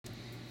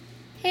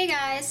Hey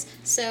guys!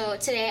 So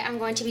today I'm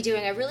going to be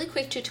doing a really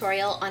quick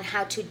tutorial on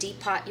how to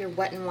depot your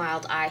Wet n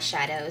Wild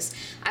eyeshadows.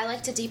 I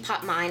like to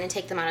depot mine and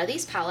take them out of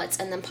these palettes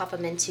and then pop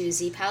them into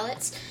Z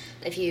palettes.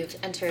 If you've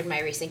entered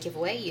my recent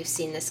giveaway, you've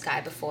seen this guy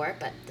before,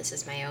 but this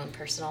is my own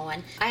personal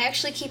one. I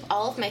actually keep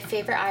all of my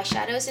favorite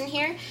eyeshadows in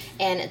here,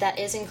 and that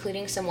is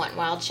including some Wet n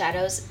Wild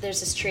shadows. There's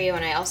this trio,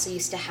 and I also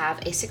used to have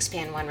a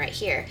 6-pan one right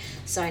here,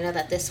 so I know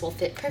that this will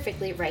fit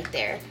perfectly right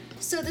there.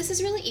 So this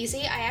is really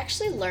easy. I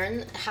actually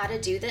learned how to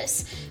do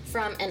this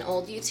from an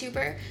old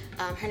YouTuber.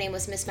 Her name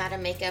was Miss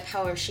Madam Makeup.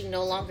 However, she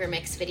no longer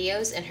makes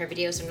videos and her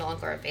videos are no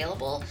longer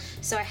available.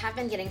 So I have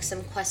been getting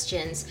some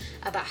questions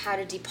about how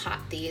to depot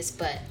these,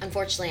 but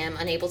unfortunately I'm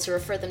unable to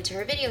refer them to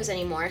her videos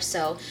anymore.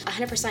 So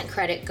 100%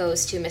 credit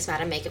goes to Miss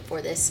Madam Makeup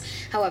for this.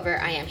 However,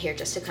 I am here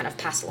just to kind of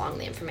pass along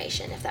the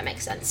information, if that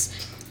makes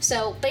sense.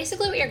 So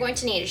basically what you're going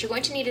to need is you're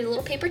going to need a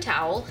little paper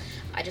towel.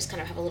 I just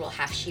kind of have a little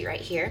half sheet right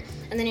here.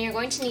 And then you're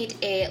going to need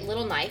a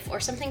little knife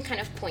or something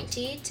kind of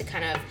pointy to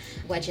kind of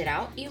wedge it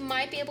out. You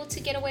might be able to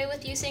get away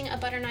with using a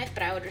butter knife,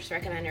 but I would just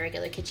recommend a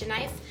regular kitchen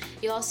knife.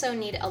 You also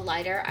need a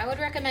lighter. I would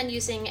recommend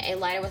using a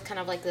lighter with kind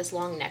of like this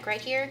long neck right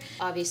here.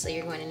 Obviously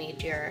you're going to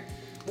need your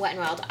Wet n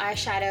Wild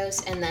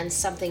eyeshadows and then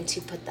something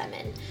to put them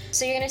in.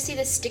 So you're going to see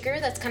this sticker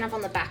that's kind of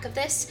on the back of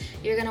this.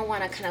 You're going to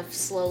want to kind of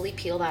slowly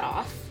peel that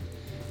off,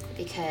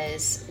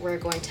 because we're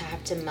going to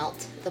have to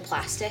melt the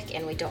plastic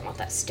and we don't want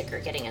that sticker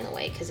getting in the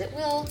way because it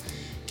will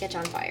catch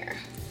on fire.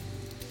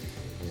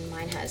 And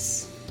mine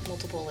has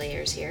multiple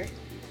layers here.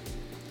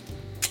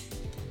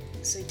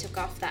 So we took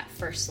off that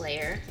first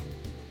layer,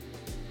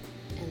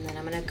 and then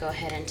I'm going to go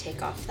ahead and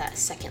take off that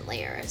second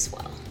layer as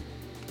well.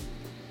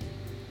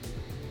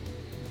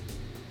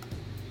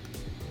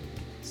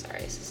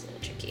 Sorry, this is a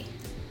little tricky.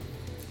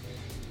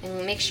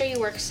 And make sure you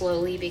work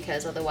slowly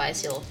because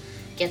otherwise you'll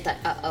get that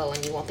uh-oh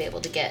and you won't be able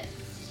to get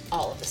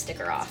all of the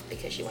sticker off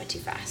because you went too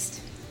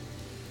fast.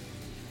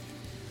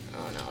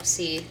 Oh no,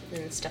 see,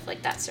 then stuff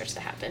like that starts to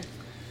happen.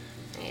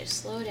 I need to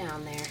slow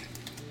down there.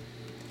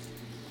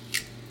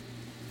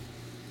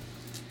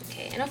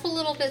 Okay, and if a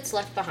little bit's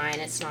left behind,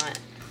 it's not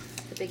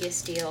the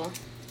biggest deal.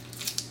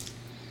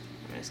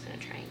 I'm just gonna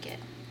try and get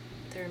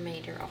the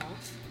remainder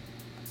off.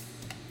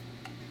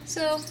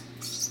 So,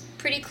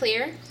 pretty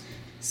clear.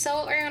 So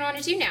what we're gonna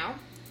wanna do now,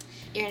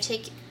 you're going to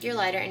take your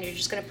lighter and you're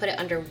just going to put it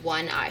under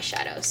one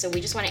eyeshadow. So we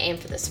just want to aim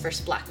for this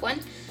first black one.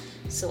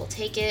 So we'll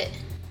take it,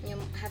 you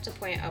have to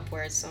point it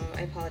upwards, so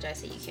I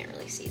apologize that you can't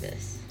really see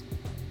this.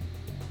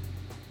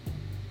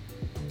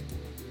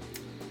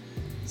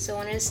 So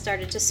when it has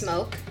started to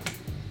smoke,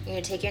 you're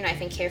going to take your knife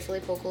and carefully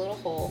poke a little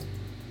hole.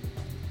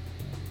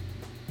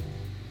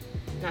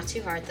 Not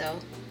too hard though.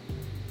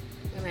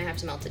 We might have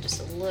to melt it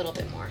just a little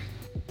bit more.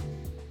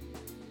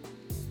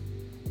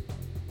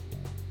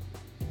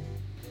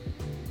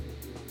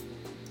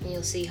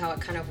 You'll see how it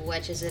kind of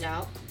wedges it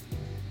out.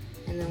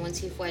 And then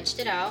once you've wedged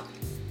it out,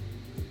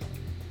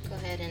 go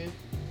ahead and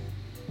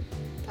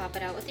pop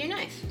it out with your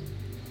knife.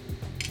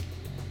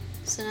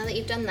 So now that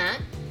you've done that,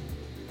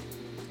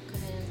 go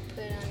ahead and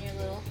put it on your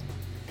little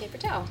paper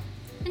towel.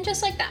 And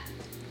just like that.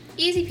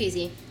 Easy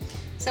peasy.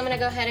 So I'm going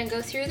to go ahead and go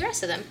through the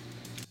rest of them.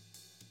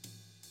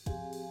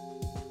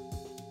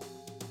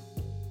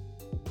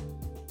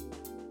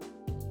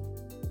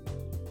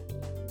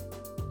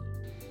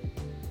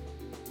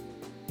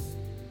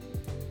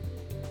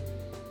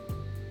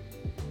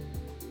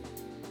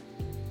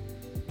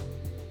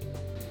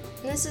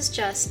 And this is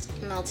just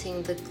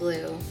melting the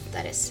glue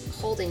that is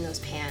holding those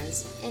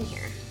pans in here.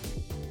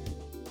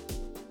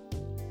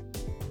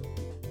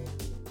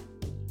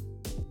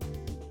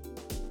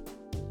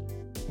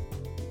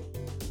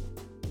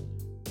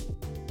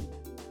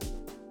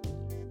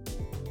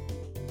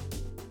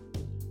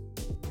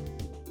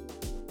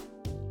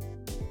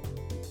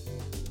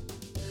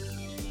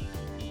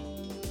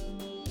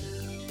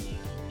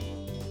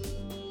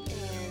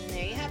 And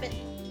there you have it.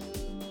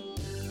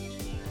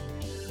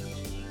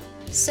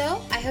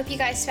 So, I hope you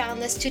guys found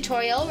this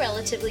tutorial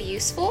relatively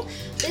useful.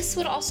 This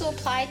would also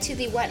apply to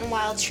the Wet n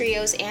Wild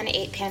Trios and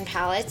 8-pan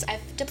palettes. I've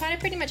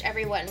depotted pretty much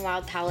every Wet n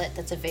Wild palette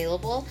that's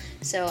available,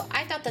 so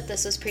I thought that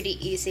this was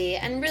pretty easy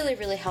and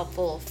really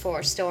helpful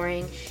for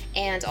storing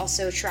and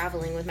also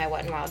traveling with my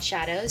Wet n Wild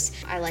shadows.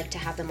 I like to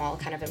have them all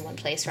kind of in one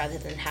place rather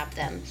than have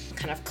them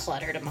kind of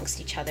cluttered amongst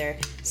each other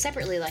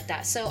separately like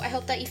that. So I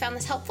hope that you found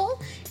this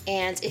helpful,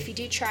 and if you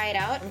do try it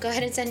out, go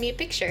ahead and send me a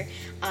picture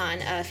on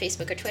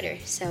Facebook or Twitter.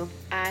 So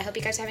I hope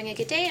you guys are having a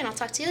good day, and I'll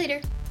talk to you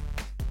later.